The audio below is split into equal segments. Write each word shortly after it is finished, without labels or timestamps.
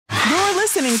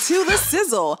listening to The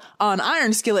Sizzle on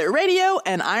Iron Skillet Radio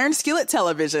and Iron Skillet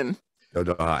Television. Don't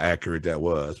know how accurate that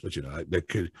was, but that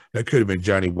could have been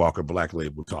Johnny Walker Black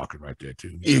Label talking right there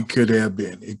too. It could have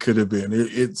been.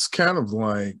 It's kind of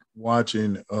like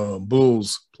watching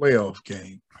Bulls playoff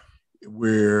game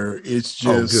where it's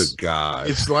just, oh, good God.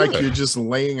 It's like you're just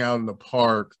laying out in the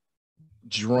park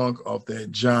drunk off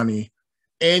that Johnny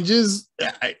and just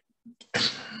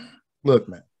look,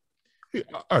 man.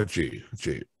 Gee.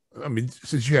 I mean,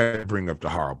 since you had to bring up the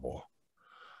horrible,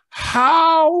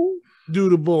 how do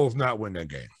the Bulls not win that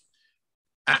game?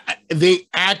 They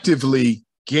actively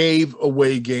gave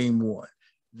away game one.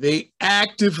 They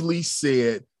actively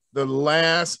said the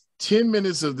last 10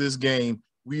 minutes of this game,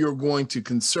 we are going to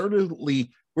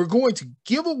we're going to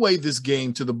give away this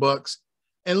game to the Bucks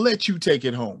and let you take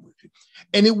it home with you.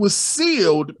 And it was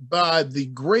sealed by the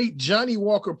great Johnny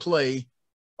Walker play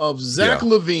of Zach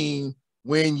LaVine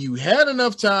when you had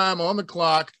enough time on the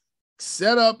clock,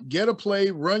 set up, get a play,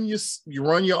 run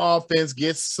your offense,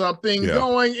 get something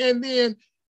going, and then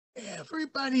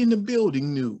everybody in the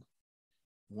building knew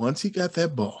once he got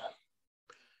that ball,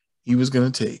 he was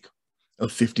going to take a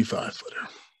 55-footer.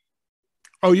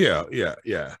 Oh, yeah.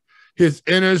 His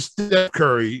inner Steph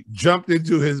Curry jumped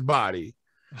into his body,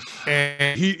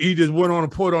 and he just went on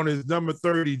and put on his number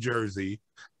 30 jersey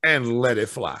and let it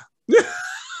fly.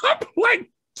 I'm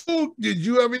like, dude, did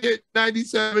you ever hit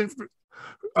 97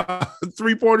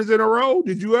 three-pointers in a row?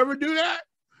 Did you ever do that?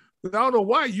 I don't know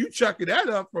why you chucking that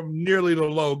up from nearly the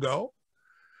logo.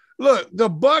 Look, the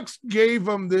Bucks gave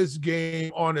them this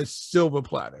game on a silver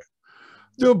platter.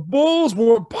 The Bulls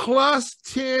were plus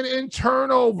 10 in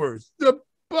turnovers. The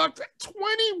Bucks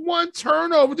 21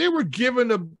 turnovers. They were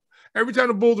giving every time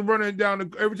the Bulls were running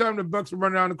down, every time the Bucks were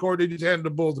running down the court, they just handed the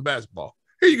Bulls the basketball.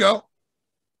 Here you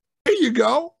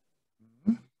go.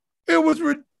 It was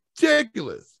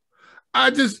ridiculous.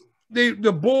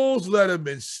 The Bulls let them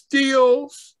in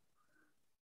steals.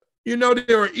 They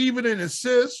were even in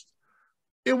assists.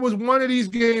 It was one of these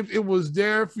games, it was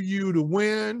there for you to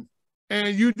win,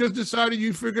 and you just decided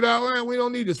you figured out, we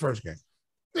don't need this first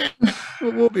game.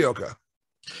 We'll be okay.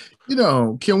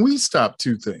 Can we stop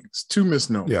two things? Two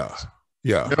misnomers.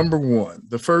 Yeah. Number one,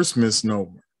 the first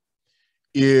misnomer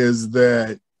is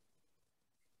that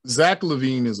Zach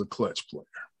LaVine is a clutch player.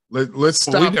 Let's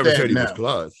stop we never that said he now. was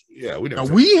clutch. Yeah,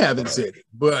 we haven't said it,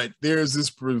 but there's this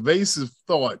pervasive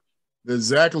thought that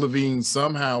Zach LaVine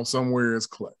somehow, somewhere is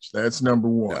clutch. That's number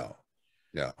one.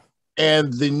 Yeah.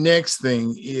 And the next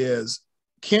thing is,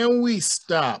 can we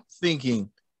stop thinking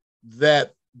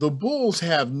that the Bulls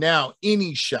have now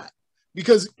any shot?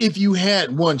 Because if you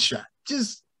had one shot,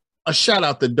 just a shot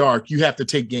out the dark, you have to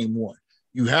take game one.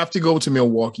 You have to go to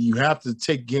Milwaukee. You have to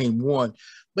take game one.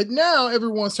 But now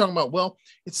everyone's talking about, well,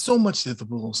 it's so much that the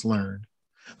Bulls learned.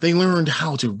 They learned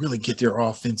how to really get their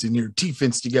offense and their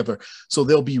defense together so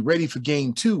they'll be ready for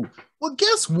game two. Well,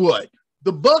 guess what?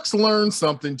 The Bucks learned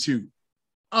something too.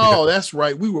 Oh, that's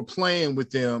right. We were playing with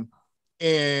them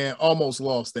and almost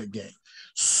lost that game.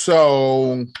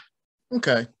 So,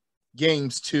 okay,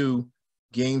 games 2,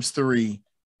 games 3,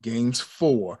 games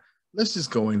 4. Let's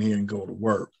just go in here and go to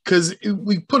work because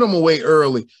we put them away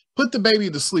early, put the baby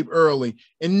to sleep early,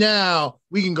 and now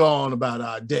we can go on about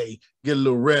our day, get a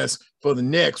little rest for the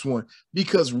next one.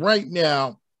 Because right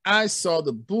now, I saw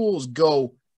the Bulls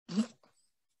go.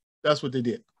 That's what they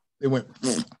did. They went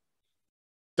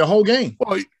the whole game.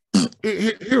 Well,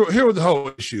 here was the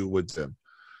whole issue with them.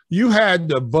 You had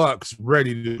the Bucks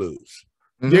ready to lose.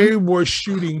 Mm-hmm. They were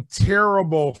shooting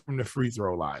terrible from the free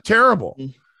throw line. Terrible.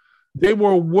 Mm-hmm. They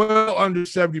were well under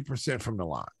 70% from the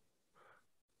line.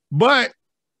 But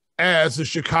as the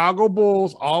Chicago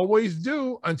Bulls always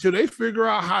do, until they figure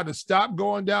out how to stop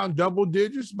going down double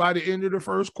digits by the end of the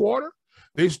first quarter,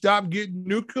 they stop getting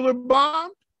nuclear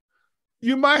bombed,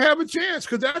 you might have a chance.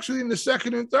 Because actually in the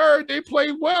second and third, they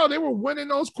played well. They were winning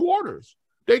those quarters.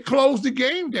 They closed the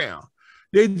game down.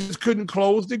 They just couldn't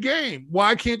close the game.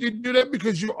 Why can't they do that?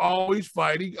 Because you're always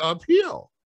fighting uphill.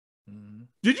 Mm-hmm.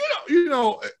 Did you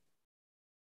know,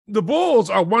 the Bulls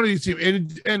are one of these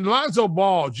teams, and Lonzo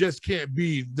Ball just can't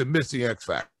be the missing X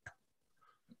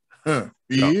factor.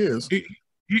 He is.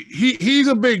 He's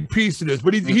a big piece of this,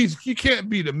 but he can't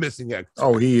be the missing X factor.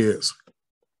 Oh, he is.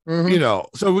 Mm-hmm.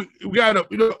 So we got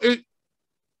to,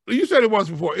 you said it once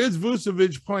before, is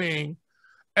Vucevic playing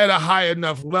at a high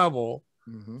enough level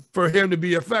for him to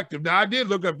be effective? Now, I did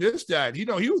look up this stat. He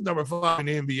was number 5 in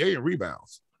the NBA in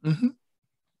rebounds.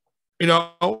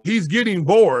 Mm-hmm. He's getting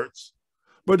boards.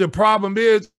 But the problem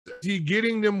is he's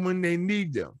getting them when they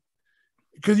need them.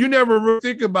 Because you never really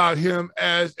think about him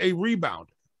as a rebounder.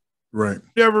 Right.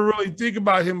 Never really think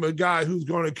about him a guy who's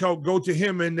going to go to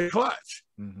him in the clutch.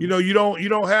 You know, you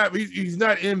don't have he's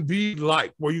not Embiid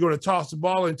like where you're going to toss the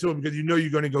ball into him because you know you're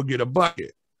going to go get a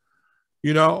bucket.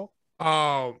 You know,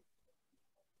 I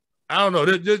don't know.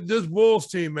 This Bulls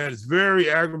team, man, is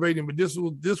very aggravating. But this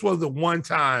was the one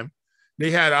time they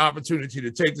had an opportunity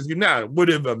to take this game. Now, would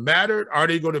it have mattered? Are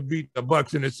they going to beat the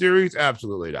Bucks in the series?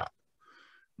 Absolutely not.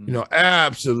 You know,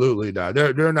 absolutely not.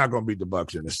 They're not going to beat the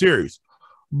Bucks in the series.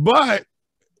 But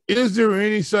is there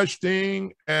any such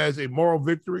thing as a moral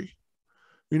victory?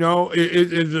 You know,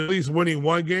 is at least winning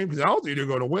one game? Because I don't think they're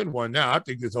going to win one now. I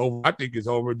think it's over. I think it's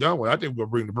over done with. I think we'll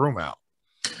bring the broom out.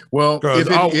 Well, if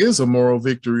it is a moral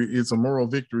victory, it's a moral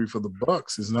victory for the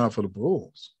Bucks. It's not for the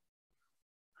Bulls.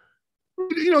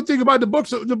 You know, think about the Bucks.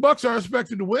 The Bucks are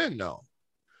expected to win, though.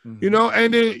 You know,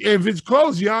 and then if it's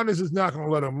close, Giannis is not going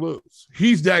to let them lose.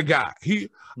 He's that guy.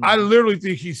 I literally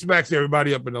think he smacks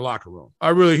everybody up in the locker room.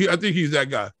 I think he's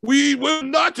that guy. We will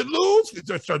not to lose. He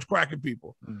just starts cracking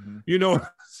people. You know,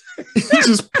 he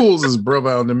just pulls his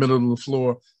brother out in the middle of the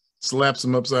floor, slaps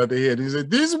him upside the head. He said,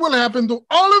 "This is what happened to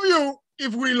all of you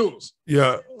if we lose."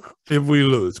 Yeah, if we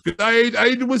lose. Because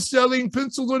I was selling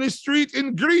pencils on the street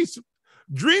in Greece,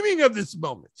 dreaming of this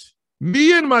moment.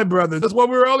 Me and my brother. That's why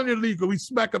we're all in the league. We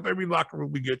smack up every locker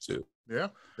room we get to. Yeah,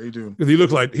 they do. Because he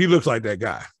looks like that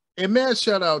guy. And man,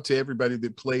 shout out to everybody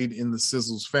that played in the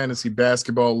SIZZLE's Fantasy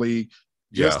Basketball League.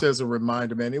 Just as a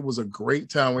reminder, man, it was a great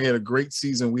time. We had a great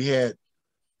season. We had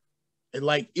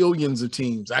like millions of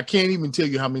teams. I can't even tell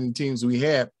you how many teams we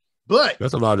had, but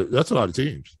that's a lot of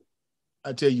teams.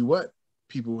 I tell you what,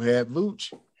 people had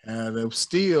Vooch, had a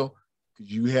steal,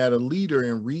 because you had a leader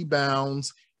in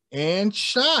rebounds and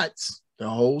shots the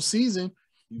whole season.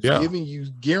 He's giving you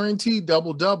guaranteed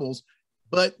double doubles,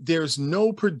 but there's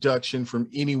no production from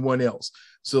anyone else.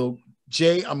 So,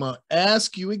 Jay, I'm going to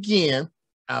ask you again.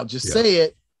 I'll just say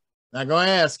it. Not going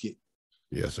to ask it.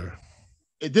 Yes, sir.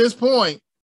 At this point,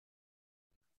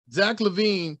 Zach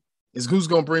LaVine is who's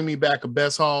going to bring me back a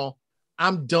best haul.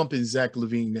 I'm dumping Zach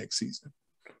LaVine next season.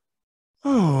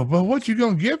 Oh, but what you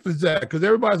going to get for Zach? Because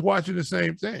everybody's watching the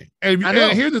same thing. And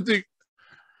here's the thing.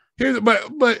 Here's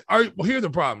the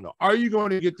problem though. Are you going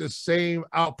to get the same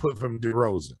output from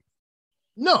DeRozan?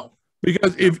 No,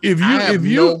 because if you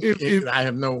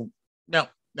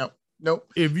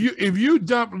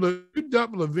dump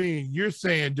LaVine, you're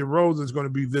saying DeRozan's going to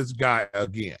be this guy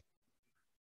again.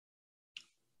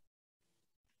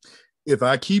 If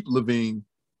I keep LaVine,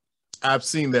 I've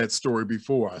seen that story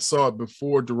before. I saw it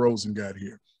before DeRozan got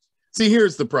here. See,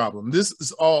 here's the problem.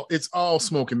 It's all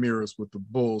smoke and mirrors with the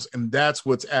Bulls, and that's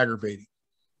what's aggravating.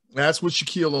 That's what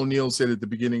Shaquille O'Neal said at the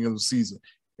beginning of the season,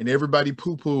 and everybody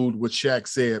poo-pooed what Shaq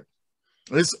said.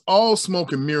 It's all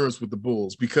smoke and mirrors with the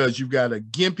Bulls because you've got a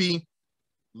gimpy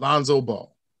Lonzo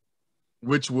Ball,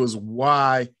 which was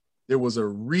why there was a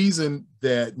reason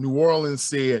that New Orleans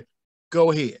said,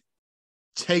 go ahead,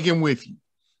 take him with you,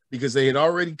 because they had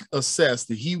already assessed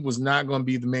that he was not going to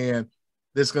be the man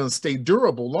that's going to stay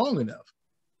durable long enough.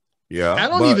 Yeah. I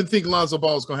don't even think Lonzo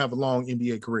Ball is going to have a long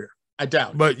NBA career. I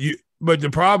doubt it. But the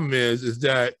problem is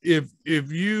that if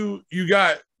you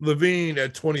got LaVine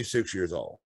at 26 years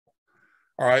old,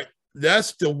 all right,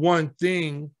 that's the one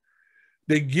thing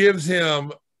that gives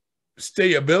him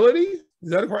stability.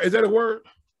 Is that a word?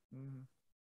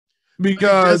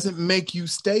 Because it doesn't make you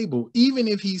stable. Even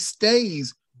if he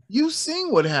stays, you've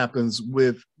seen what happens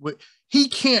with he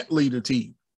can't lead a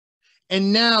team.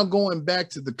 And now going back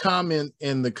to the comment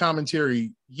and the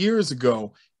commentary years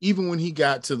ago, even when he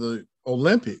got to the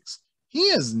Olympics, he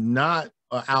is not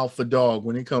an alpha dog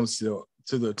when it comes to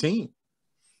the team.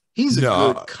 He's a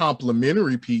good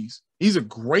complementary piece. He's a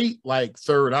great like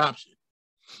third option.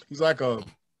 He's like a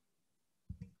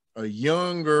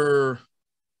younger,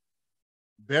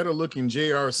 better looking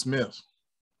J.R. Smith.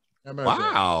 How about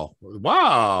that?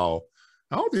 Wow.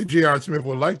 I don't think J.R. Smith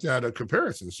would like that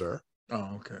comparison, sir.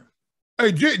 Oh, okay.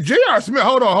 Hey, J.R. Smith,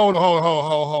 hold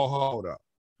on.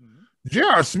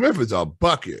 J.R. Smith is a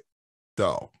bucket,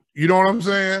 though. You know what I'm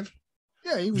saying?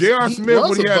 Yeah, J.R. Smith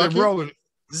when he had it rolling.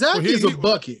 Zach is a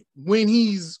bucket when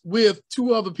he's with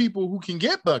two other people who can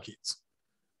get buckets.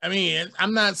 I mean,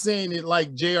 I'm not saying it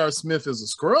like J.R. Smith is a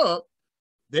scrub.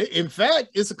 In fact,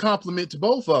 it's a compliment to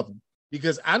both of them,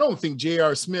 because I don't think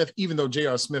J.R. Smith, even though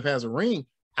J.R. Smith has a ring,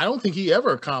 I don't think he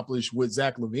ever accomplished what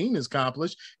Zach LaVine has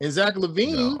accomplished. And Zach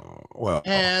LaVine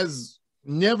has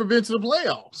never been to the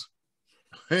playoffs.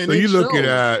 And so you look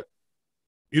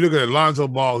at Lonzo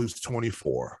Ball, who's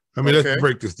 24. I mean, let's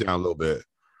break this down a little bit.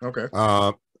 Okay.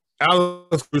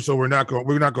 Alex Caruso, we're not going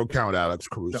to count Alex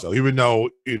Caruso, even though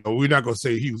we're not going to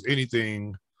say he was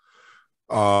anything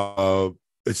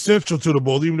essential to the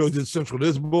Bulls, even though it's essential to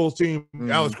this Bulls team.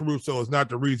 Alex Caruso is not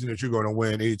the reason that you're going to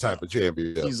win any type of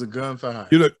championship. He's a gun for hire.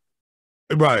 You look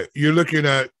right. You're looking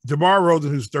at DeMar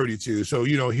Rosen, who's 32. So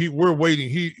we're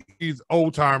waiting. He's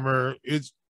old timer.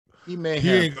 He may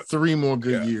have 3 more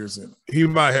good years in him. He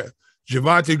might have.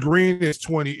 Javonte Green is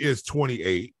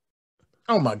 28.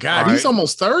 Oh my God, he's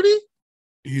almost 30.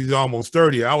 He's almost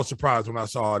 30. I was surprised when I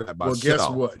saw that. Well, guess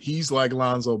what? He's like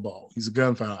Lonzo Ball. He's a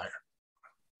gun for hire.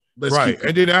 Right,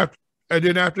 and then after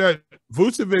that,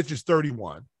 Vucevic is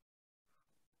 31,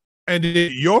 and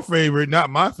then your favorite, not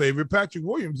my favorite, Patrick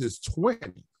Williams is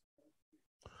 20.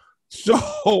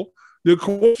 So the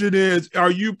question is, are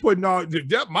you putting on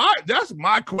that's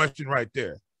my question right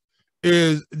there?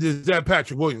 Is that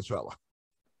Patrick Williams fella?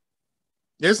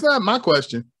 It's not my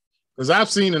question because I've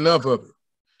seen enough of it.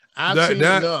 I've seen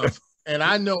enough, and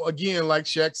I know, again, like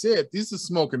Shaq said, this is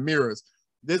smoke and mirrors.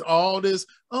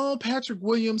 Patrick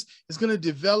Williams is going to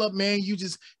develop, man.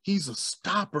 He's a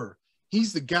stopper.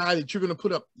 He's the guy that you're going to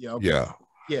put up. Yeah. Okay.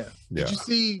 Yeah. Did you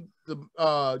see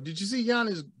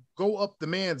Giannis go up the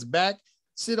man's back,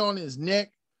 sit on his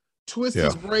neck, twist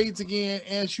his braids again,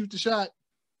 and shoot the shot?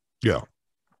 Yeah.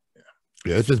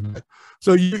 It's just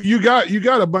so you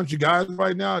got a bunch of guys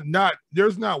right now.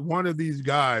 There's not one of these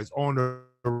guys on the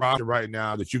roster right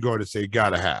now that you're going to say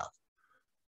gotta have.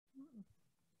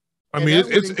 I mean,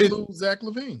 it's Zach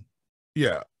LaVine.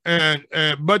 Yeah,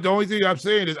 but the only thing I'm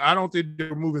saying is I don't think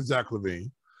they're moving Zach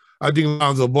LaVine. I think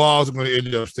Lonzo Ball is going to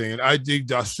end up staying. I think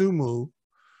Dosunmu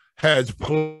has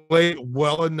played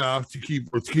well enough to keep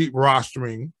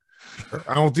rostering.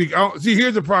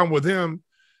 Here's the problem with him.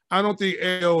 I don't think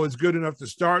AO is good enough to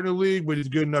start in the league, but he's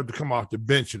good enough to come off the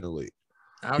bench in the league.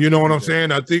 You know what I'm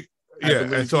saying? I think,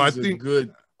 and so I think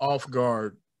good off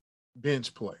guard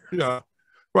bench player. Yeah,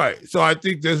 right. So I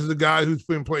think this is a guy who's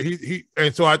been playing.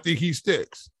 And so I think he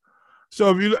sticks.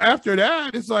 So after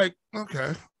that, it's like,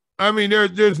 okay. I mean,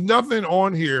 there's nothing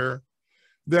on here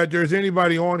that there's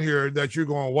anybody on here that you're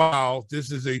going, wow,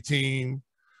 this is a team.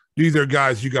 These are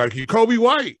guys you got to keep. Kobe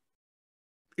White,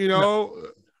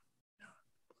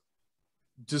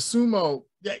 Dosunmu,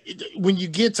 when you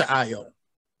get to IO,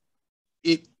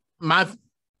 my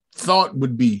thought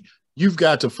would be you've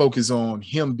got to focus on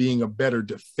him being a better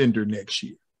defender next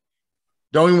year.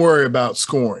 Don't even worry about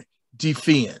scoring.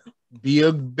 Defend. Be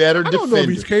a better defender. I don't know if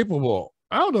he's capable.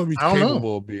 I don't know if he's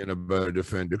capable of being a better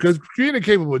defender, because being a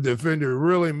capable defender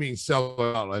really means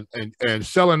selling out and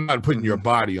selling out and putting your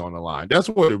body on the line. That's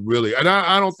what it really. And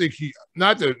I don't think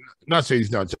not saying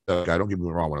he's not a tough guy. Don't get me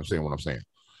wrong when I'm saying what I'm saying.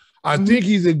 I think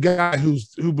he's a guy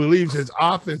who believes his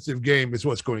offensive game is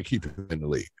what's going to keep him in the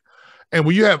league. And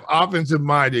when you have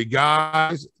offensive-minded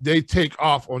guys, they take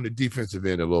off on the defensive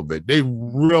end a little bit. They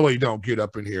really don't get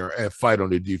up in here and fight on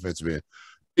the defensive end.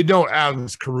 They don't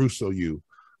Alex Caruso you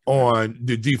on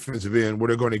the defensive end where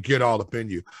they're going to get all up in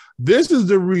you. This is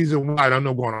the reason why, I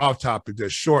know I'm going off topic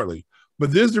just shortly,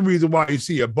 but this is the reason why you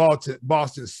see a Boston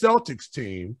Celtics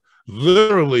team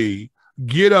literally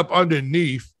get up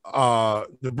underneath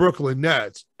the Brooklyn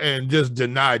Nets and just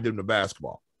denied them the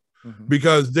basketball.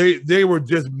 Because they were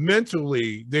just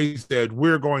mentally, they said,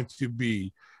 we're going to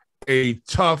be a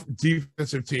tough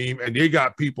defensive team, and they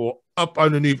got people up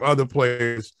underneath other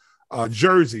players'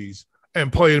 jerseys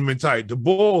and playing them in tight. The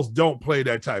Bulls don't play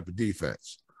that type of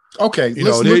defense. Okay,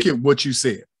 let's look at what you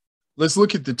said. Let's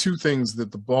look at the two things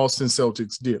that the Boston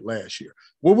Celtics did last year.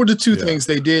 What were the two things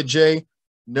they did, Jay?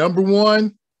 Number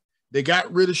one, they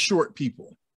got rid of short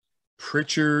people.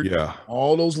 Pritchard,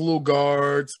 all those little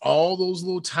guards, all those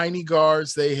little tiny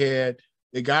guards they had.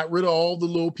 They got rid of all the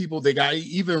little people. They got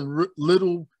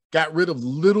got rid of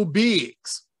little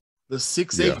bigs, the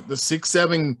 6'8", the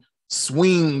 6'7"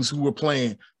 swings who were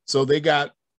playing. So they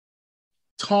got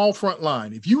tall front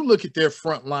line. If you look at their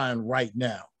front line right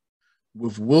now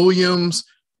with Williams,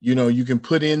 you can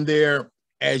put in there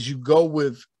as you go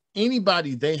with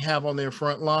anybody they have on their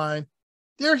front line,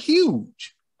 they're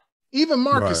huge. Even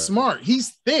Marcus Smart,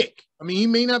 he's thick. I mean, he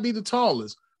may not be the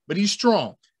tallest, but he's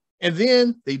strong. And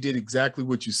then they did exactly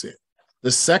what you said.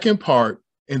 The second part,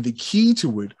 and the key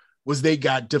to it, was they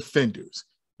got defenders.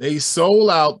 They sold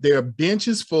out. Their bench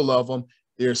is full of them.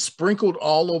 They're sprinkled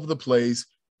all over the place.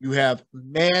 You have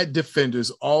mad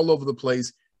defenders all over the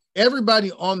place.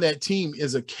 Everybody on that team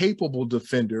is a capable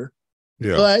defender,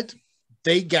 but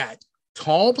they got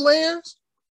tall players.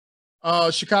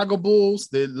 Chicago Bulls,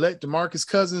 they let DeMarcus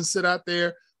Cousins sit out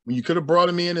there when you could have brought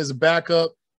him in as a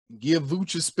backup, give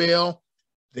Vooch a spell.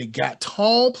 They got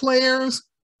tall players.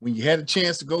 When you had a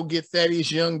chance to go get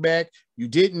Thaddeus Young back, you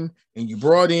didn't, and you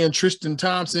brought in Tristan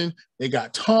Thompson. They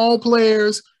got tall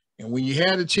players, and when you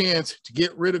had a chance to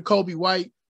get rid of Kobe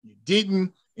White, You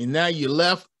didn't, and now you're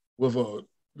left with a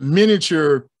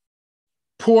miniature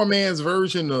poor man's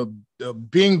version of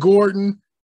Ben Gordon,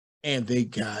 and they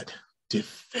got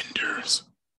defenders.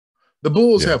 The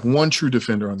Bulls have one true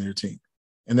defender on their team,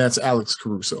 and that's Alex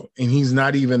Caruso. And he's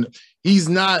not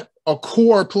a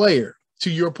core player, to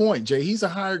your point, Jay. He's a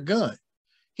hired gun.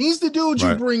 He's the dude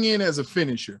you bring in as a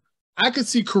finisher. I could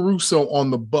see Caruso on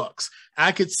the Bucks.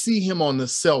 I could see him on the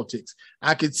Celtics.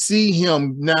 I could see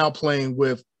him now playing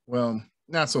with, well,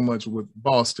 not so much with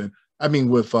Boston. I mean,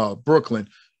 with Brooklyn.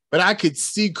 But I could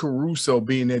see Caruso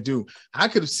being that dude. I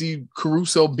could see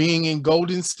Caruso being in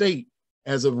Golden State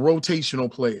as a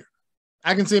rotational player.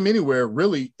 I can see him anywhere,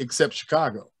 really, except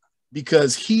Chicago,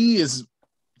 because he is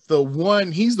the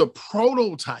one, he's the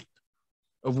prototype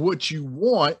of what you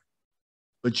want,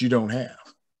 but you don't have.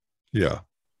 Yeah.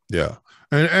 Yeah.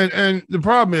 And the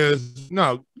problem is,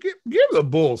 no, give the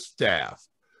Bulls staff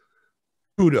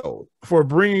kudos for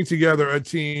bringing together a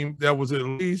team that was at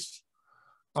least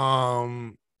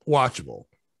watchable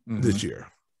this year.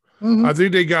 I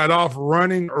think they got off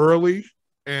running early,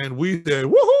 and we said,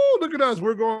 woohoo, look at us.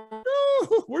 We're going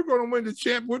to win the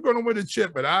chip. We're going to win the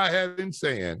chip. But I have been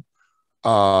saying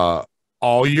all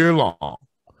year long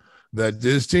that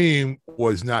this team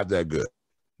was not that good.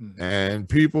 And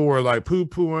people were like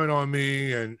poo-pooing on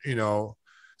me and,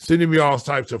 sending me all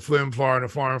types of flim-flarn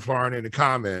and farn in the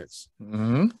comments.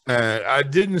 And I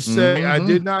did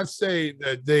not say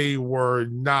that they were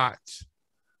not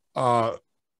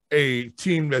a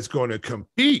team that's going to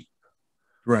compete.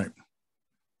 Right.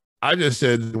 I just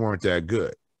said they weren't that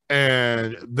good.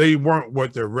 And they weren't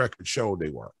what their record showed they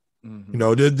weren't.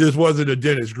 This wasn't a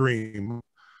Dennis Green.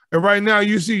 And right now,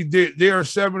 you see they are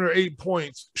 7 or 8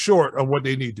 points short of what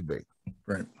they need to be.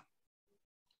 Right.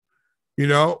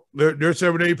 They're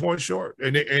 7 or 8 points short,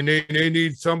 and they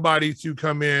need somebody to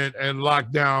come in and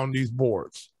lock down these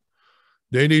boards.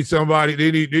 They need somebody.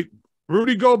 They need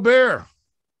Rudy Gobert.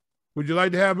 Would you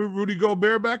like to have Rudy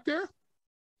Gobert back there?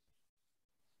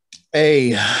 Hey,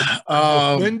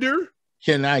 defender?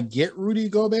 Can I get Rudy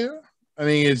Gobert? I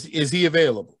mean, is he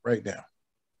available right now?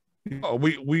 Oh,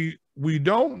 we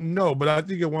don't know, but I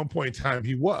think at one point in time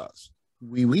he was.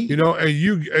 And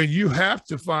you have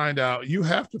to find out. You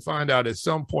have to find out at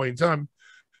some point in time.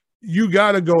 You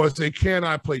got to go and say, "Can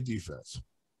I play defense?"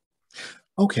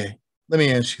 Okay, let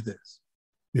me ask you this.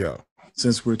 Yeah,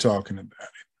 since we're talking about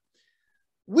it,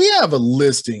 we have a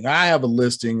listing. I have a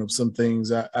listing of some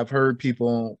things. I've heard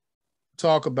people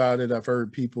talk about it. I've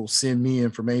heard people send me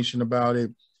information about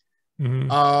it.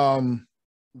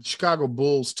 Chicago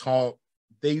Bulls talk.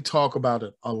 They talk about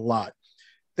it a lot.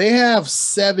 They have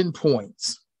 7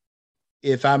 points,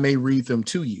 if I may read them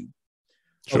to you,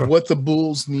 of what the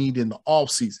Bulls need in the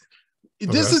offseason.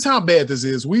 This is how bad this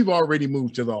is. We've already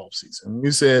moved to the offseason.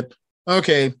 We said,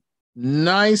 okay,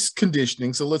 nice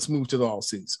conditioning, so let's move to the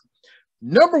offseason.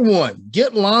 Number 1,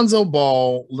 get Lonzo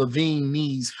Ball, Levine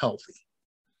knees healthy.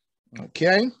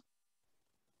 Okay.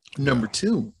 Number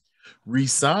 2,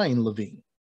 re-sign Levine.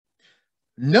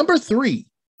 Number 3,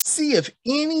 see if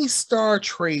any star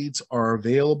trades are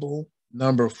available.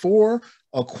 Number 4,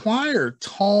 acquire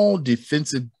tall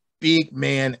defensive big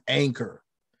man anchor.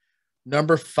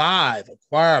 Number 5,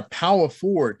 acquire a power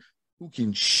forward who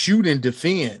can shoot and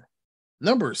defend.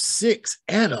 Number 6,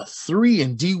 add a 3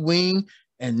 and D wing.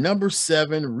 And number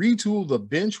 7, retool the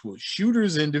bench with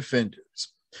shooters and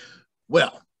defenders.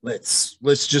 Well, let's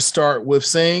just start with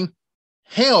saying,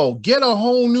 hell, get a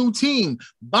whole new team.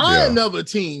 Buy another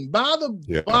team. Buy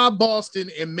Boston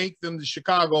and make them the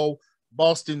Chicago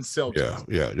Boston Celtics.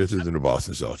 Yeah. This isn't the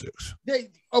Boston Celtics.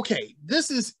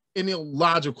 This is an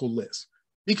illogical list.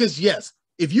 Because, yes,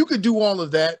 if you could do all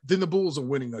of that, then the Bulls are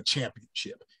winning a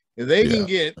championship. If they can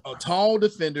get a tall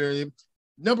defender,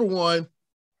 number 1,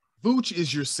 Vooch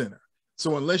is your center.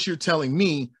 So unless you're telling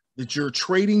me that you're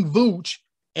trading Vooch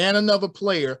and another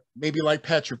player, maybe like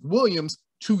Patrick Williams,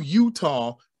 to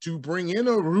Utah to bring in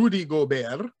a Rudy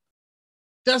Gobert,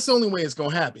 that's the only way it's going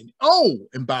to happen. Oh,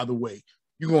 and by the way,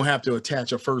 you're going to have to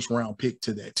attach a first-round pick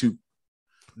to that too.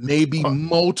 Maybe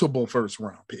multiple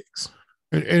first-round picks.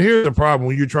 And here's the problem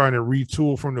when you're trying to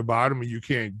retool from the bottom and you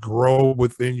can't grow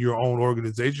within your own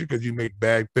organization because you make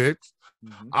bad picks,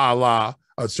 a la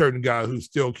a certain guy who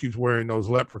still keeps wearing those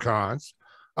leprechauns.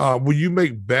 When you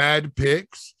make bad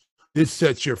picks, this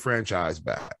sets your franchise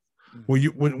back. When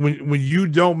you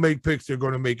don't make picks that are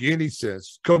going to make any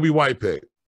sense, Kobe White pick.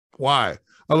 Why?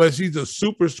 Unless he's a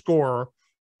super scorer,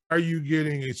 are you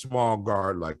getting a small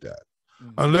guard like that?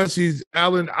 Unless he's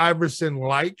Allen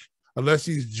Iverson-like, unless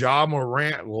he's Ja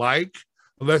Morant-like,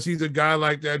 unless he's a guy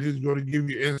like that who's going to give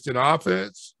you instant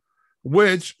offense,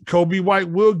 which Kobe White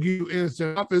will give you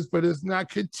instant offense, but it's not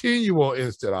continual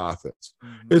instant offense.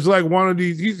 Mm-hmm. It's like one of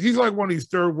these, he's like one of these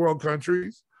third world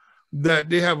countries that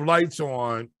they have lights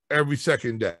on every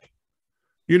second day.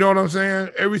 You know what I'm saying?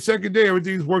 Every second day,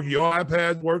 everything's working. Your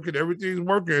iPad's working, everything's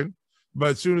working.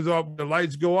 But as soon as all the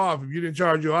lights go off, if you didn't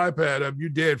charge your iPad up, you're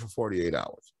dead for 48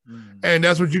 hours. Mm-hmm. And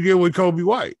that's what you get with Kobe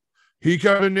White. He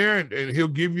come in there and he'll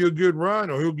give you a good run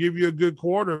or he'll give you a good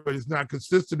quarter, but it's not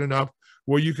consistent enough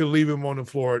where you can leave him on the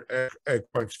floor at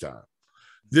crunch time.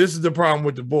 This is the problem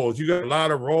with the Bulls. You got a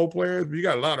lot of role players, but you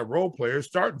got a lot of role players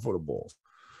starting for the Bulls.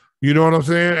 You know what I'm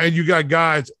saying? And you got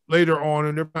guys later on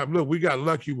in their time. Look, we got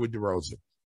lucky with DeRozan.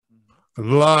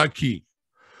 Lucky.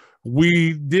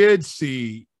 We did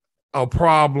see a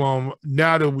problem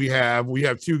now that we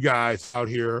have two guys out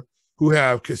here who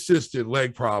have consistent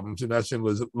leg problems, and that's in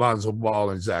Lonzo Ball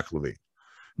and Zach LaVine.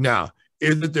 Now,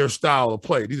 is it their style of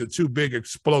play? These are two big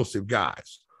explosive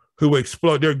guys who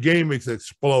explode. Their game is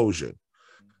explosion.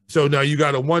 So now you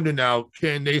got to wonder now,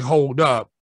 can they hold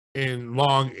up in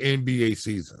long NBA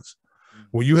seasons?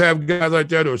 When you have guys like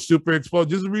that who are super explosive,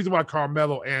 this is the reason why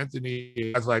Carmelo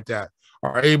Anthony, guys like that,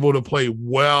 are able to play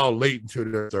well late into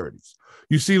their 30s.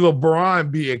 You see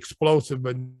LeBron be explosive,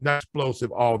 but not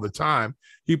explosive all the time.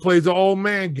 He plays the old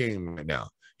man game right now.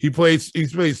 He's plays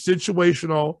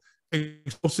situational,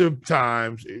 explosive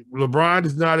times. LeBron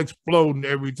is not exploding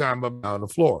every time up on the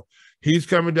floor. He's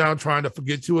coming down trying to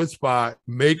get to a spot,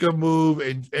 make a move,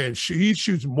 and he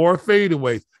shoots more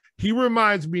fadeaways. He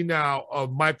reminds me now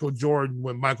of Michael Jordan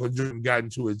when Michael Jordan got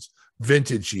into his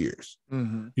vintage years.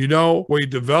 Mm-hmm. You know, where he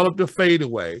developed a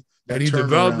fadeaway. And he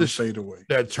developed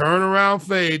that turnaround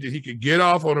fade that he could get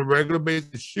off on a regular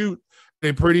basis, shoot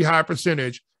a pretty high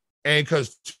percentage, and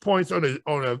because 2 points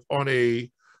on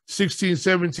a 16,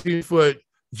 17 foot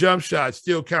jump shot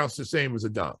still counts the same as a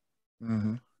dunk.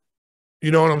 Mm-hmm.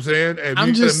 You know what I'm saying? And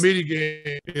I'm just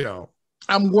mitigate. You know,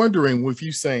 I'm wondering with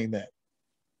you saying that,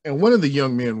 and one of the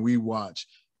young men we watch.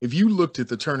 If you looked at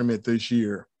the tournament this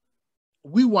year,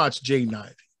 we watched Jaden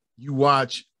Ivey. You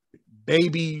watch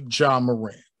baby Ja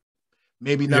Morant.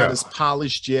 Maybe not as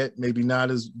polished yet, maybe not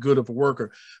as good of a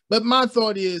worker. But my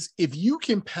thought is, if you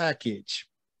can package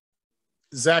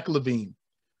Zach LaVine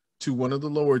to one of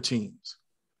the lower teams,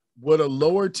 what a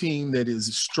lower team that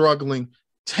is struggling,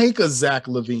 take a Zach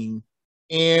LaVine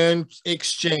and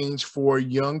exchange for a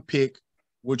young pick,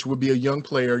 which would be a young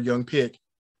player, young pick,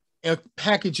 and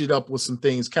package it up with some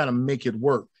things, kind of make it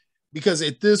work. Because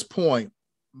at this point,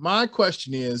 my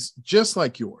question is, just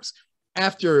like yours,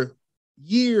 after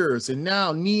years and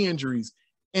now knee injuries,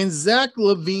 and Zach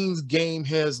LaVine's game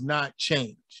has not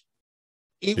changed.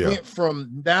 It went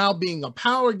from now being a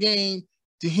power game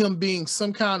to him being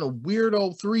some kind of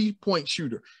weirdo 3-point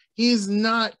shooter. He's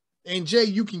not, and Jay,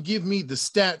 you can give me the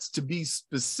stats to be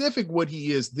specific what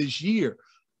he is this year,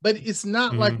 but it's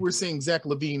not like we're saying Zach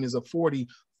LaVine is a 42%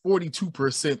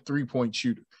 3-point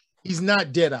shooter. He's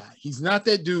not dead eye. He's not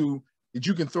that dude that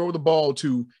you can throw the ball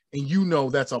to and you know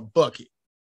that's a bucket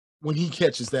when he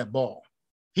catches that ball.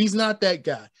 He's not that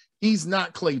guy. He's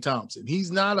not Klay Thompson. He's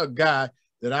not a guy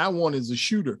that I want as a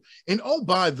shooter. And oh,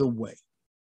 by the way,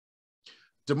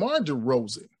 DeMar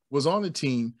DeRozan was on a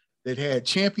team that had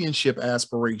championship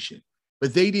aspiration,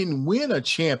 but they didn't win a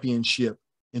championship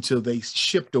until they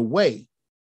shipped away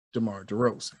DeMar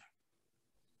DeRozan.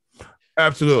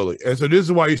 Absolutely. And so this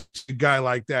is why you see a guy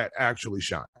like that actually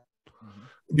shine.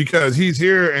 Because he's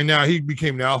here and now he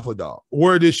became the alpha dog,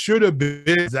 where this should have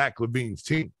been Zach LaVine's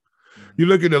team. You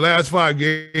look at the last 5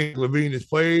 games LaVine has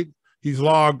played, he's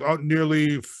logged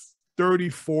nearly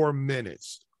 34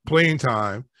 minutes playing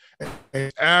time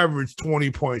and averaged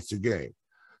 20 points a game.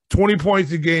 20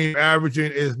 points a game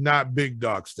averaging is not big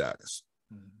dog status.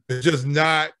 It's just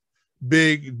not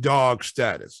big dog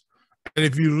status. And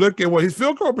if you look at what his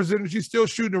field goal percentage, he's still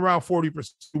shooting around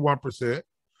 40%, 1%.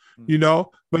 You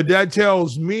know, but that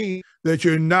tells me that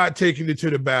you're not taking it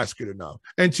to the basket enough.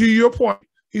 And to your point,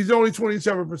 he's only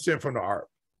 27% from the arc,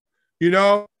 you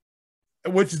know,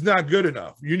 which is not good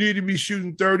enough. You need to be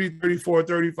shooting 30, 34,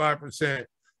 35%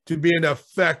 to be an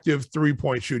effective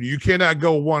 3-point shooter. You cannot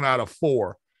go 1 out of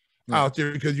 4 out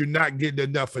there because you're not getting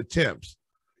enough attempts.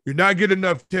 You're not getting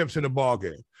enough attempts in the ball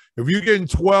game. If you're getting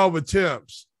 12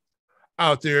 attempts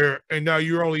out there and now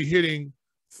you're only hitting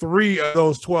 3 of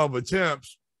those 12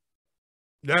 attempts,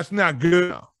 that's not good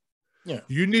enough. Yeah,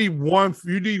 you need one.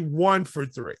 You need 1 for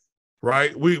 3,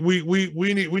 right? We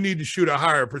need to shoot a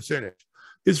higher percentage.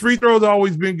 His free throws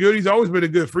always been good. He's always been a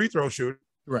good free throw shooter,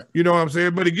 right? You know what I'm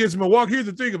saying? But against Milwaukee, here's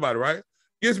the thing about it, right?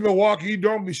 Against Milwaukee, he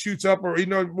normally shoots up, or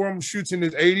normally shoots in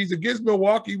his 80s. Against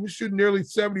Milwaukee, he was shooting nearly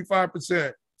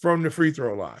 75% from the free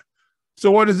throw line.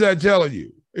 So what is that telling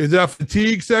you? Is that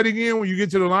fatigue setting in when you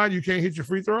get to the line, you can't hit your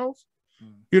free throws?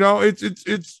 You know,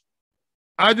 it's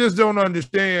I just don't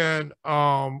understand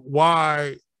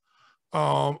why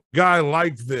guy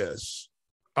like this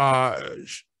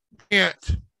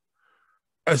can't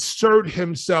assert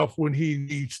himself when he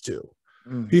needs to.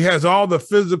 He has all the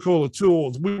physical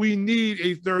tools. We need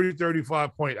a 30,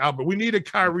 35 point output. We need a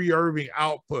Kyrie Irving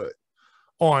output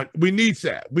on. We need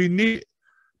that. We need.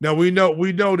 Now we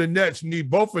know the Nets need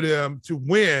both of them to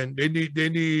win. They need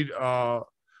the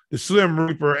Slim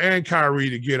Reaper and Kyrie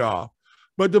to get off.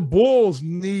 But the Bulls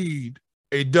need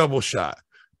a double shot.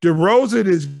 DeRozan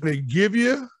is going to give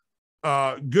you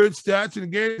good stats in the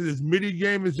game. His midi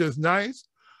game is just nice.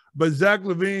 But Zach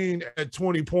LaVine at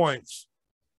 20 points,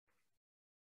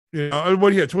 you know,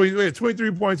 what he had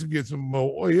 23 points against him.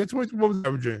 He had 23. What was he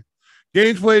averaging?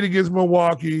 Games played against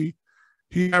Milwaukee,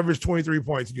 he averaged 23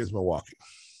 points against Milwaukee.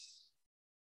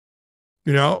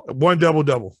 You know, one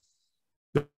double-double.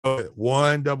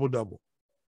 One double-double.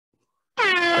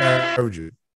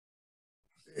 Averaging.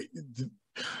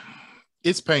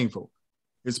 It's painful.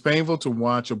 It's painful to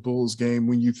watch a Bulls game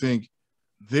when you think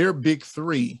their big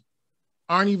three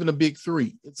aren't even a big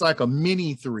three. It's like a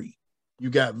mini three. You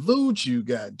got Vooch, you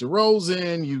got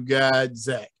DeRozan, you got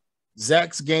Zach.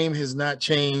 Zach's game has not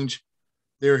changed.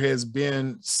 There has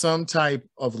been some type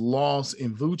of loss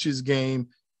in Vooch's game,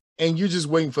 and you're just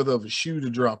waiting for the shoe to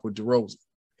drop with DeRozan.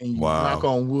 And you knock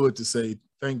on wood to say,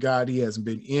 thank God he hasn't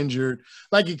been injured.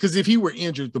 Like, because if he were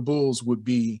injured, the Bulls would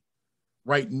be,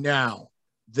 right now,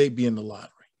 they'd be in the lottery.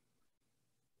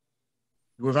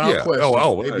 Without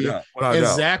question. And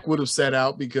Zach would have sat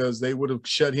out because they would have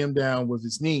shut him down with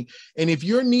his knee. And if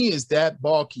your knee is that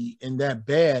bulky and that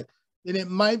bad, then it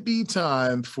might be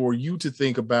time for you to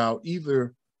think about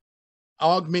either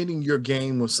augmenting your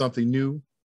game with something new,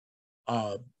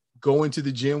 going to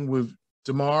the gym with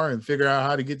DeMar and figure out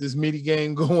how to get this midi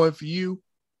game going for you,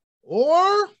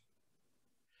 or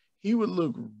he would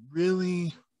look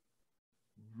really,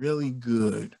 really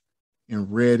good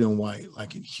in red and white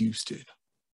like in Houston.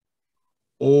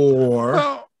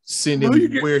 Or send him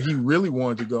where he really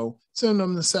wanted to go, send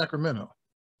him to Sacramento.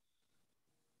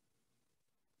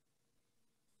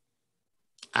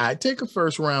 I'd take a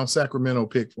first-round Sacramento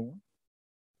pick for him.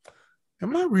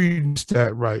 I'm not reading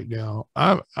stat right now.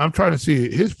 I'm trying to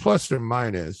see his plus or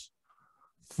minus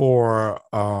for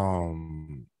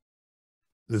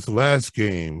this last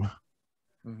game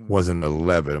was an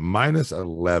 11, minus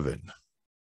 11.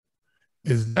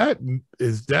 Is that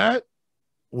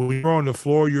when you're on the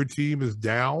floor, your team is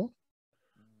down?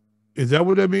 Is that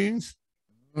what that means?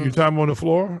 Your time on the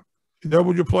floor? Is that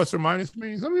what your plus or minus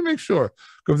means? Let me make sure.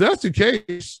 Because if that's the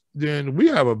case, then we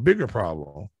have a bigger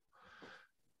problem.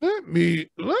 Let me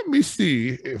see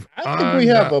if I think we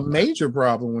have a major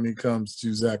problem when it comes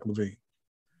to Zach LaVine.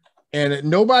 And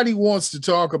nobody wants to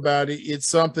talk about it. It's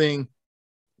something,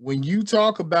 when you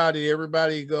talk about it,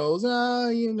 everybody goes,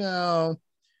 you know.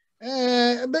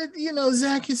 But, you know,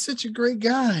 Zach is such a great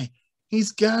guy.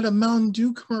 He's got a Mountain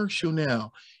Dew commercial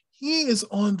now. He is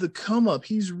on the come up.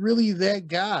 He's really that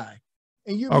guy.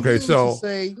 And you're to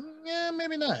say, yeah,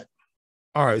 maybe not.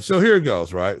 All right, so here it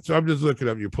goes, right? So I'm just looking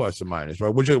up your plus and minus,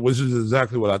 right? Which is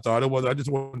exactly what I thought it was. I just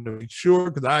wanted to make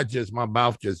sure because my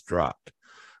mouth just dropped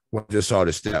when I just saw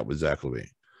the stat with Zach LaVine.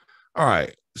 All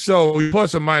right, so your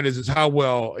plus and minus is how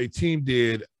well a team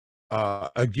did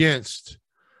against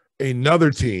another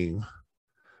team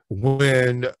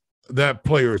when that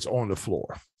player is on the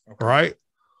floor. Okay. Right?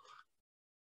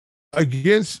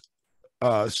 Against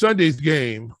Sunday's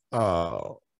game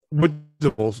with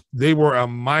the Bulls, they were a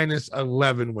minus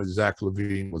 11 when Zach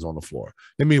LaVine was on the floor.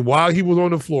 I mean, while he was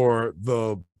on the floor,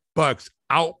 the Bucks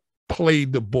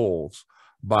outplayed the Bulls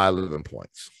by 11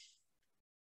 points.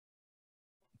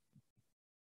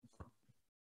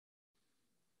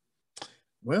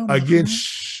 Well,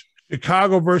 against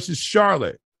Chicago versus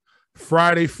Charlotte,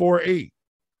 Friday 4-8.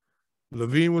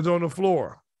 LaVine was on the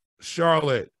floor.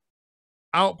 Charlotte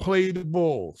outplayed the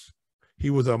Bulls. He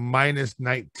was a minus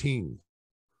 19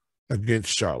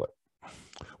 against Charlotte.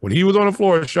 When he was on the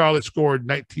floor, Charlotte scored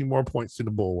 19 more points than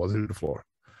the Bulls was on the floor.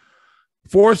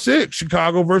 4-6,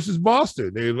 Chicago versus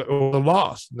Boston. They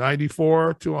lost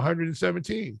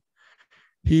 94-117.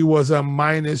 He was a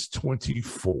minus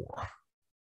 24.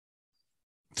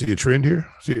 See a trend here?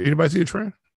 Anybody see a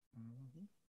trend?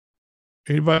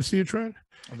 Anybody see a trend?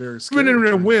 Even in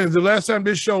their wins, the last time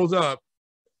this shows up,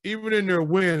 even in their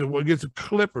wins against the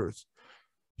Clippers,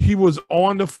 he was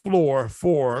on the floor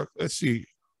for,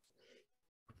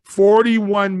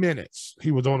 41 minutes.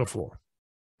 He was on the floor.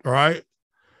 All right.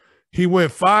 He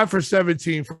went 5 for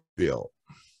 17 from the field.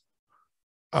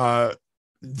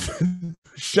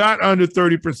 shot under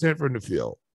 30% from the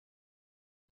field.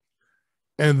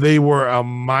 And they were a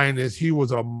minus. He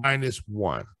was a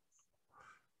 -1.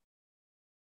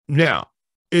 Now,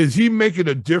 is he making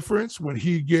a difference when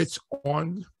he gets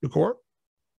on the court?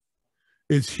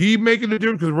 Is he making a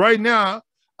difference? Because right now,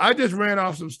 I just ran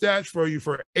off some stats for you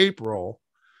for April,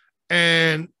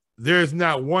 and there's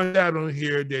not one stat on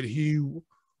here that he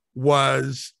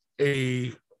was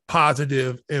a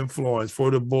positive influence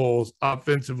for the Bulls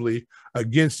offensively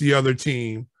against the other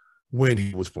team when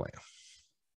he was playing.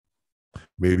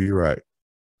 Maybe you're right.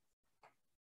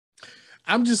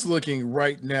 I'm just looking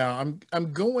right now.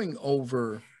 I'm going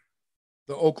over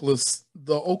the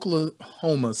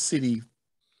Oklahoma City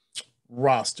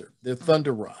roster, their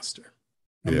Thunder roster.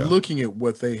 I'm looking at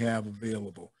what they have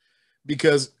available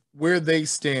because where they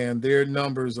stand, their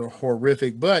numbers are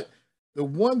horrific. But the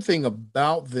one thing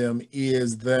about them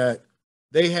is that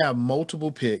they have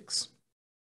multiple picks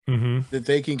that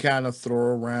they can kind of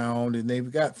throw around, and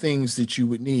they've got things that you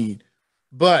would need.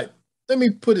 But let me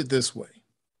put it this way.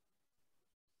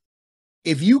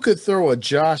 If you could throw a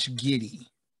Josh Giddey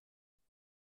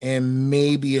and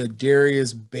maybe a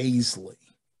Darius Baisley,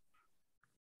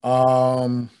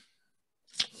 along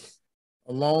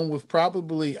with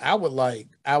probably, I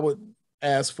would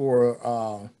ask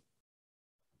for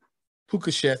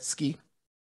Pukashetsky.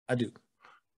 I do.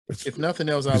 If nothing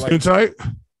else, I like tight.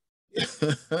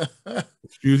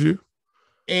 Excuse you.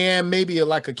 And maybe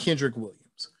like a Kendrick Williams.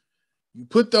 You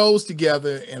put those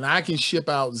together, and I can ship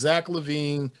out Zach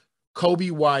LaVine, Kobe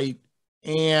White,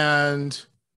 and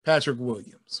Patrick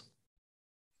Williams.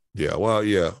 Yeah, well,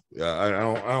 yeah.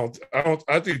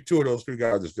 I think two of those three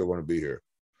guys are still going to be here.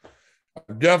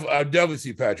 I definitely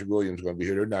see Patrick Williams going to be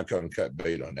here. They're not going to cut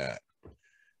bait on that.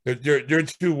 They're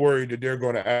too worried that they're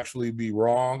going to actually be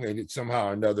wrong, and somehow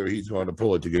or another he's going to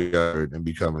pull it together and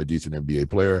become a decent NBA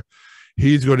player.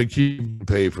 He's going to keep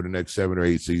paid for the next 7 or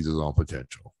 8 seasons on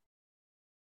potential.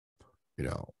 You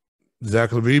know,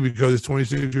 Zach LaVine, because he's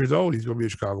 26 years old, he's going to be a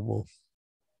Chicago Bull.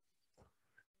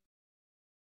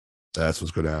 That's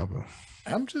what's going to happen.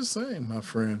 I'm just saying, my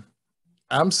friend.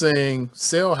 I'm saying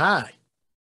sell high,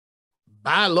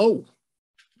 buy low,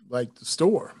 like the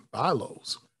store, buy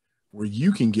lows, where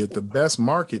you can get the best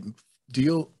market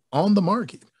deal on the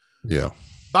market. Yeah.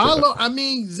 Buy low. I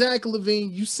mean, Zach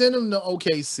LaVine, you send him to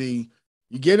OKC,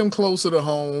 you get him closer to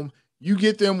home, you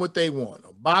get them what they want.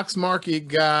 A box market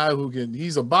guy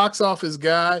he's a box office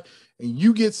guy, and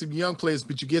you get some young players,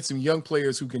 but you get some young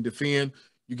players who can defend.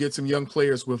 You get some young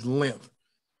players with length.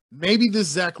 Maybe this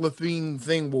Zach LaVine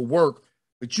thing will work,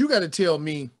 but you got to tell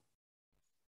me,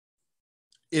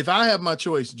 if I have my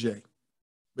choice, Jay,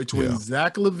 between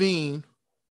Zach LaVine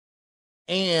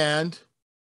and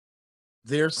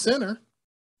their center,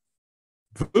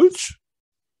 Vooch,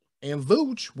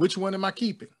 which one am I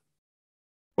keeping?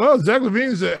 Well, Zach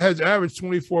LaVine has averaged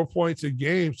 24 points a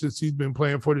game since he's been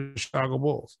playing for the Chicago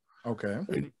Bulls. Okay.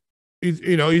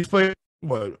 He's played,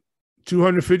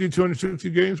 250, 260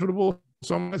 games for the Bulls?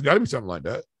 It's got to be something like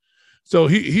that. So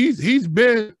he's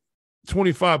been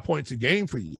 25 points a game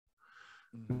for you.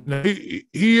 Now, he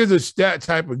is a stat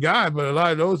type of guy, but a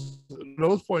lot of those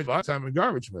points a lot of time in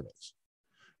garbage minutes.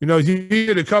 He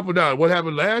hit a couple down. What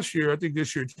happened last year, I think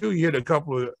this year too, he hit a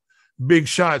couple of big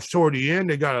shots toward the end.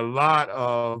 They got a lot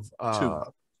of two.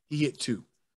 He hit two.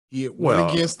 He hit one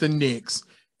against the Knicks,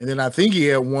 and then I think he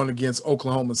had one against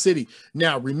Oklahoma City.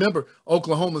 Now, remember,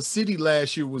 Oklahoma City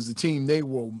last year was the team they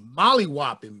were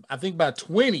mollywhopping, I think by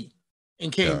 20,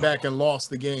 and came back and lost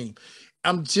the game.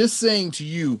 I'm just saying to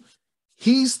you,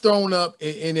 he's thrown up,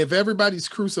 and if everybody's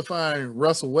crucifying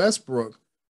Russell Westbrook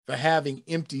for having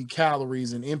empty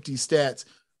calories and empty stats,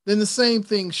 then the same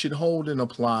thing should hold and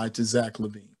apply to Zach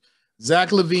LaVine. Zach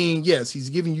LaVine, yes, he's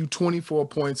giving you 24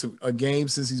 points a game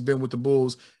since he's been with the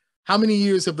Bulls. How many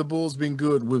years have the Bulls been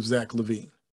good with Zach LaVine?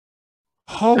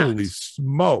 Holy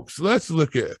smokes! Let's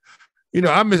look at.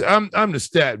 I'm the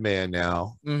stat man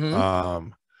now,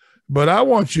 but I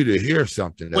want you to hear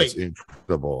something that's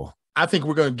incredible. I think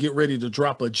we're going to get ready to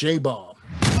drop a J-bomb.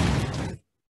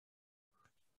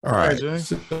 All right,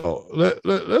 so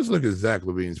let's look at Zach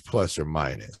LaVine's plus or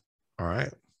minus. All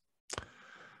right.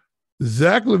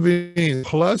 Zach LaVine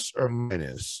plus or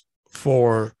minus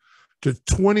for the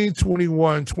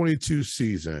 2021-22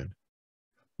 season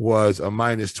was a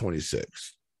 -26.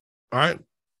 All right.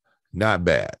 Not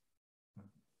bad.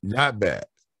 Not bad.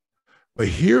 But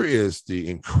here is the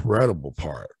incredible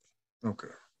part. Okay.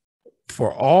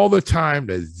 For all the time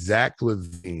that Zach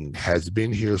LaVine has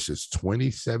been here since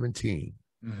 2017,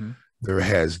 there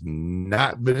has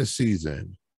not been a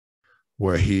season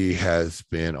where he has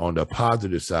been on the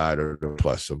positive side or the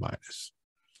plus or minus.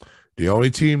 The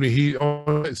only team that he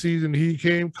on that season he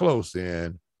came close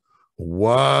in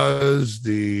was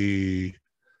the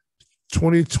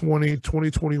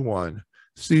 2020-2021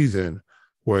 season,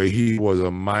 where he was a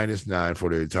 -9 for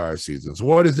the entire season. So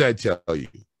what does that tell you?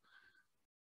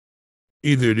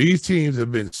 Either these teams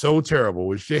have been so terrible,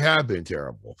 which they have been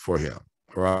terrible for him,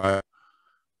 right?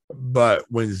 But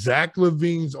when Zach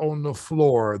LaVine's on the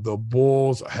floor, the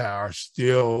Bulls are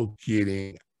still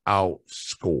getting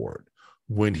outscored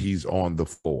when he's on the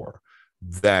floor.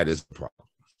 That is the problem.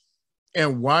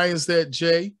 And why is that,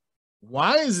 Jay?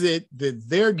 Why is it that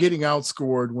they're getting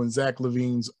outscored when Zach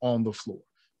LaVine's on the floor?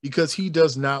 Because he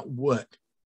does not what?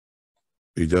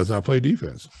 He does not play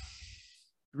defense.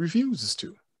 He refuses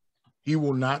to. He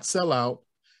will not sell out.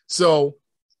 So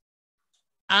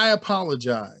I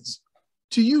apologize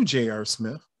to you, J.R.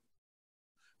 Smith,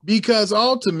 because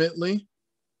ultimately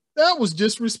that was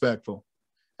disrespectful.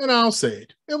 And I'll say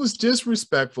it. It was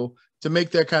disrespectful to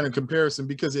make that kind of comparison,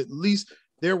 because at least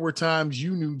there were times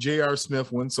you knew J.R.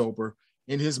 Smith when sober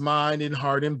in his mind and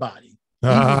heart and body. He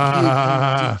would give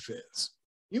you defense.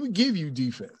 He would give you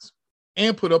defense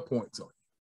and put up points on you.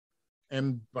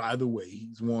 And by the way,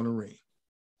 he's won a ring.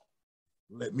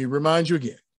 Let me remind you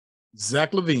again,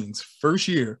 Zach LaVine's first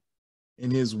year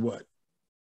in his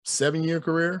 7-year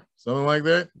career, something like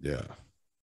that? Yeah.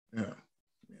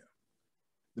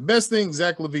 The best thing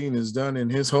Zach LaVine has done in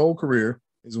his whole career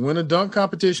is win a dunk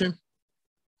competition.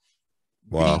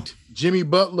 Wow. Beat Jimmy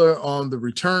Butler on the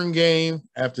return game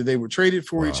after they were traded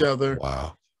for each other.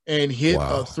 Wow. And hit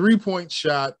a 3-point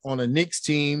shot on a Knicks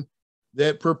team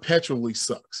that perpetually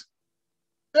sucks.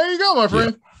 There you go, my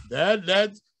friend. Yeah.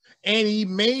 And he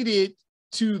made it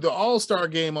to the All-Star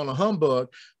game on a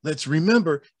humbug. Let's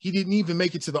remember, he didn't even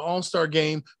make it to the All-Star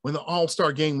game when the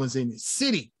All-Star game was in his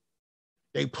city.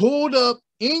 They pulled up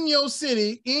in your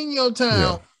city, in your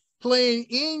town, playing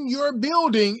in your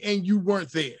building, and you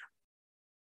weren't there.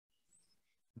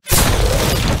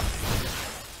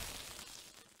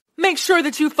 Make sure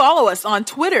that you follow us on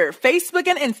Twitter, Facebook,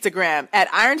 and Instagram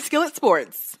at Iron Skillet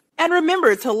Sports. And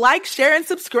remember to like, share, and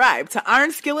subscribe to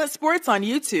Iron Skillet Sports on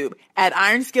YouTube at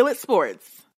Iron Skillet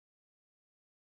Sports.